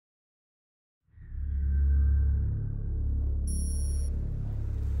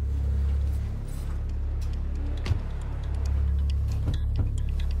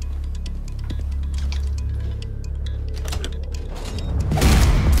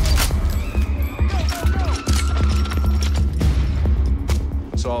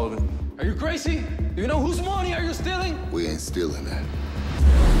all of it. Are you crazy? Do you know whose money are you stealing? We ain't stealing that.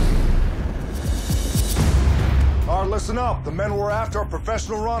 All right, listen up. The men we're after are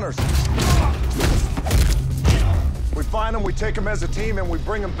professional runners. We find them, we take them as a team, and we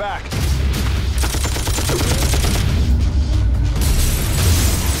bring them back.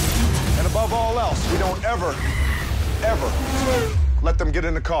 And above all else, we don't ever let them get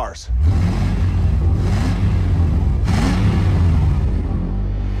into cars.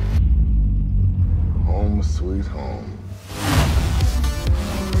 Home sweet home.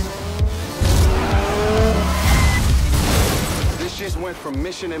 This just went from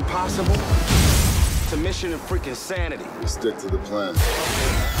Mission Impossible to Mission and freaking Sanity. Stick to the plan.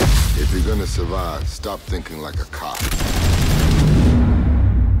 If you're gonna survive, stop thinking like a cop.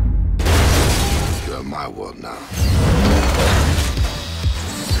 You're in my world now.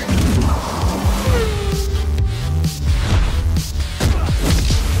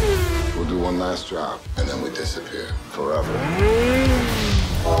 We'll do one last job.